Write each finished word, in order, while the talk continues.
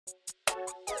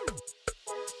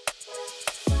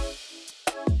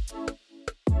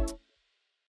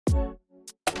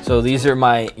So these are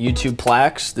my YouTube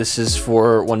plaques. This is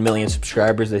for 1 million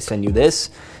subscribers. They send you this,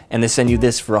 and they send you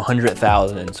this for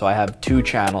 100,000. So I have 2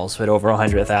 channels with over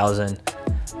 100,000.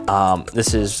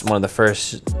 This is one of the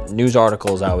first news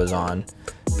articles I was on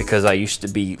because I used to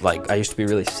be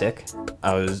really sick.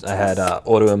 I had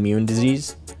autoimmune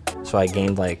disease, so I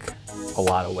gained like a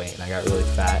lot of weight and I got really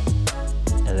fat,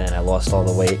 and then I lost all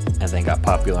the weight and then got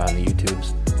popular on the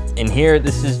YouTubes. And here,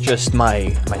 this is just my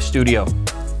studio.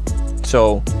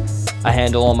 So I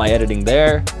handle all my editing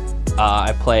there.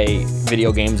 I play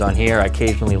video games on here. I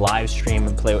occasionally live stream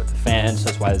and play with the fans.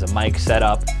 That's why there's a mic set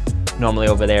up. Normally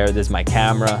over there's my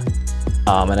camera.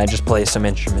 And I just play some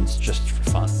instruments just for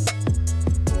fun.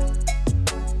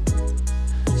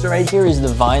 So right here is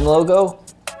the Vine logo,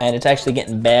 and it's actually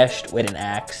getting bashed with an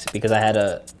axe because I had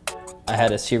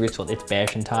a series called It's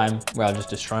Bashing Time where I'll just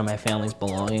destroy my family's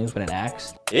belongings with an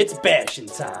axe. It's bashing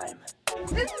time.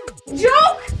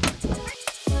 Joke!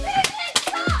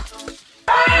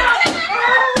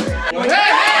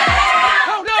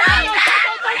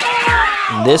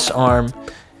 This arm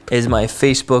is my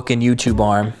Facebook and YouTube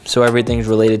arm, so everything's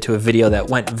related to a video that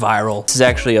went viral. This is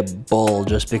actually a bull,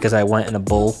 just because I went in a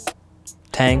bull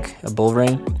tank, a bull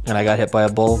ring, and I got hit by a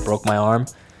bull, broke my arm.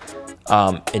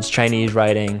 It's Chinese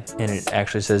writing, and it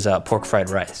actually says pork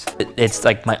fried rice. It's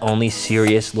like my only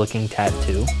serious looking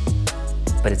tattoo,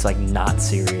 but it's like not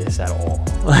serious at all.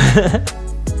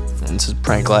 And this is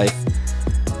Prank Life.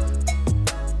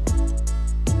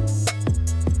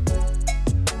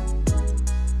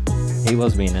 He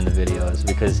loves being in the videos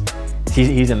because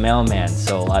he's a mailman,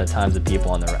 so a lot of times the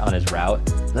people on his route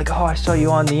like, oh, I saw you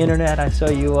on the internet, I saw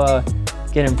you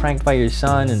getting pranked by your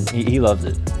son, and he loves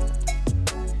it.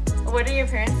 What do your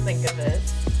parents think of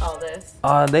this, all this?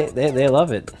 They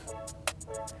love it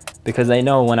because they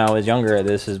know when I was younger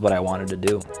this is what I wanted to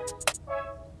do,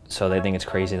 so they think it's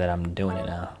crazy that I'm doing it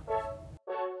now.